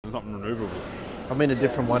not maneuverable. I'm in a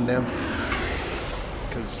different one now.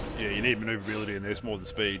 Because, yeah, you need maneuverability in this more than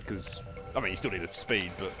speed, because, I mean, you still need a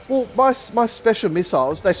speed, but... Well, my special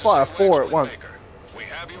missiles, they fire 4 at once. We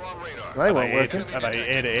have you on radar. They weren't working. Are they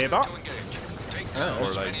air-to-air, but? Oh. Or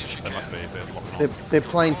are they must be if they're locking on. They're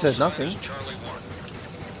plane to nothing. Charlie 1.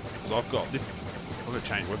 Because I've got this... I'm going to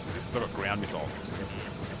change weapons for this, because I've got ground missiles.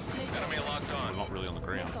 Enemy locked I'm on. not really on the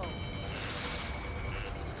ground.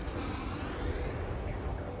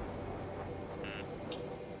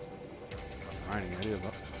 Raining out here,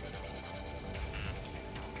 but...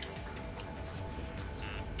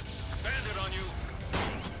 Bandit on you.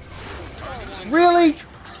 Target is in Really? range.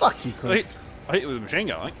 Fuck you, Clint. I hit it with a machine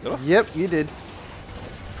gun, I think, did I? Yep, you did.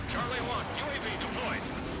 Charlie 1. UAV deployed.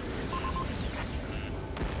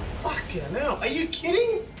 Fucking hell, are you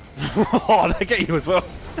kidding? Oh, they get you as well.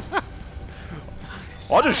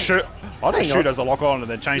 I just shoot Hang on. as I lock on and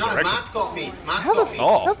then change No, direction. Mark got me. Mark How got the, me.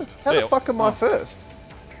 Oh. how the Yeah. fuck am I first?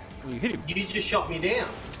 You hit him. You just shot me down.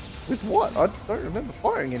 With what? I don't remember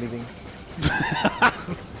firing anything. Well,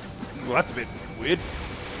 that's a bit weird.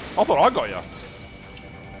 I thought I got you.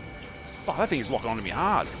 Oh, that thing is locking onto me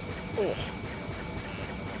hard. Oh.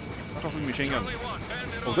 Stop with machine gun. Charlie 1.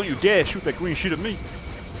 Bandit Oh, on don't you dare shoot that green shit at me.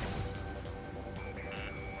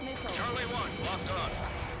 Charlie 1. Locked on.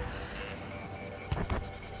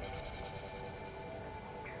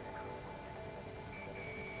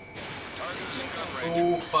 Target's in gun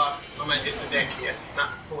range. Oh fuck, I might hit the deck here. Nah,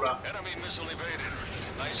 hold up. Enemy missile evaded.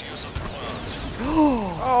 Nice use of the clouds.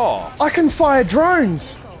 Oh. I can fire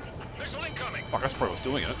drones! Missile incoming. Fuck, that's probably what's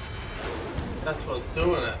doing it. That's what's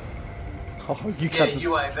doing it. Oh, you Yeah, cut the...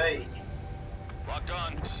 UAV. Locked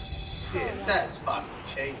on. Shit, that's fucking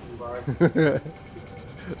cheating, bro.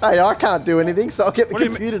 Hey, I can't do anything, so I'll get the What do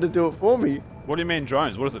you computer to do it for me. What do you mean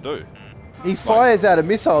drones? What does it do? He fires out a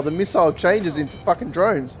missile, the missile changes into fucking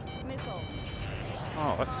drones.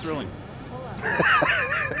 Oh, that's thrilling.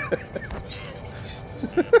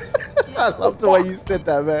 I love the way you said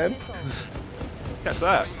that, man. Catch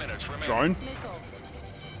that. 3 minutes remaining. Drone.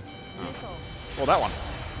 Oh, that one.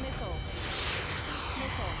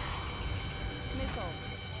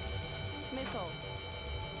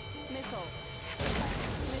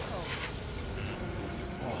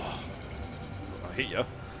 I hit you.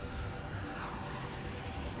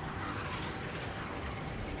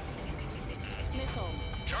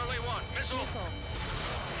 Charlie 1. Missile.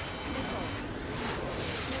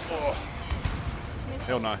 Oh.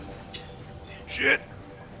 Hell no. Shit.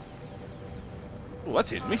 Oh, that's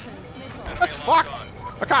hitting me. That's fucked.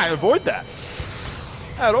 I can't avoid that.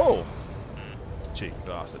 At all. Cheeky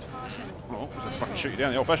bastard. Oh, I'll just fucking shoot you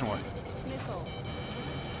down the old-fashioned way.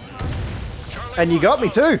 Charlie And you 1 got me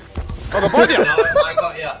too. I got both of you. No, I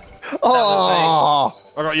got ya. Oh,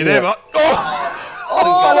 I got you there, Yeah. but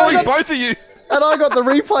following both of you. and I got the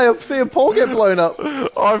replay of seeing Paul get blown up.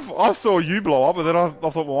 I saw you blow up, and then I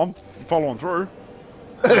thought, well, I'm following through.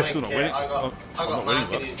 I I'm don't still not care. winning. I got I'm not winning,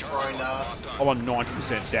 Mark in his drone ass. I'm on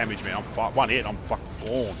 90% damage, man. I'm one hit, I'm fucking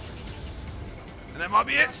gone. And that might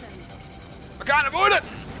be it. I can't avoid it.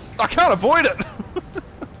 I can't avoid it.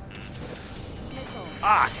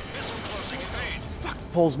 Ah. Missile closing. Evade.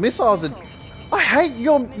 Paul's missiles are... I hate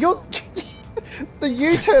your the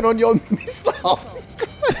U-turn on your missile.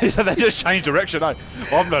 They just changed direction, eh?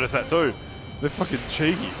 I've noticed that too. They're fucking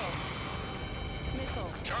cheeky.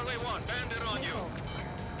 Charlie 1. Bandit on you.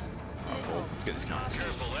 Alright, Paul, let's get this going.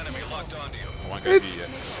 Careful. Enemy locked onto you. I won't go here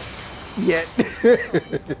yet. Yeah.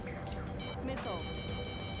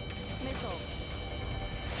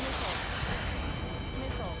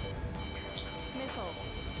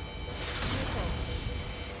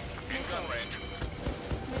 In gun range.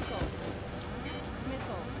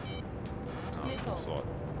 Oh, side.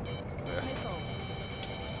 Yeah.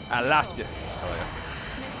 I lost you. Oh,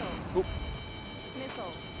 yeah. Oop.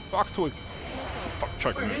 Fox toy. Fuck,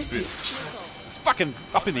 choking Where me. is It's this? fucking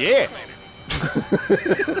up in the air.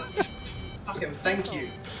 Fucking thank you.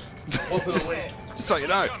 Wasn't aware. Just so you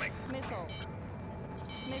know. Incoming.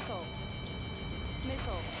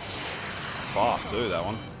 Fast too, that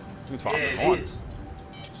one. It's fast Yeah, behind. it is.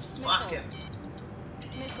 It's fucking.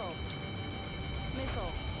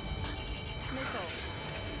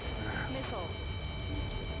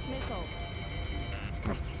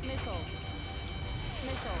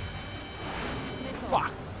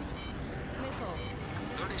 Fuck.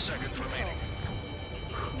 30 seconds remaining.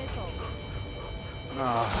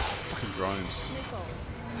 Ah, fucking drones.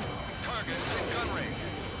 Targets in gun range.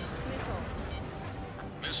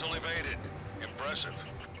 Missile evaded. Impressive.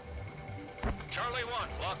 Charlie 1.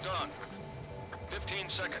 Locked on. 15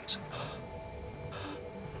 seconds.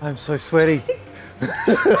 I'm so sweaty.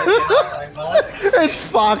 It's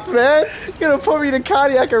fucked, man. You're gonna put me in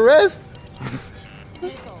cardiac arrest.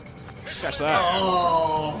 Catch that.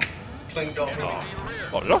 Oh, Clint got me.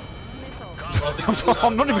 Oh, did I?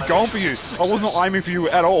 I'm not even going for you. I was not aiming for you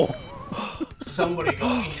at all. Somebody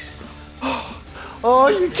got me. Oh,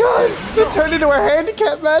 you can't. It turned into a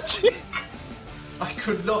handicap match. I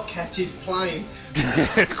could not catch his plane.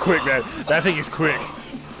 It's quick, man. That thing is quick.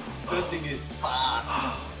 That thing is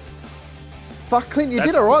fast. Fuck, Clint, you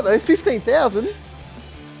did alright though. 15,000.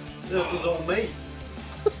 That was all me.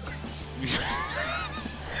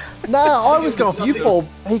 Nah, I was it going was for you, something- Paul.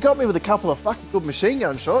 He got me with a couple of fucking good machine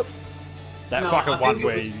gun shots. That No, fucking I one think it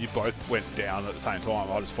where was- you both went down at the same time.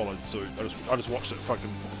 I just followed suit. I just watched it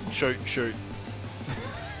fucking shoot and shoot.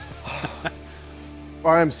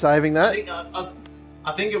 I am saving I that. think,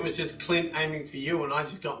 I think it was just Clint aiming for you and I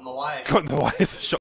just got in the way. Got in the way of the shot.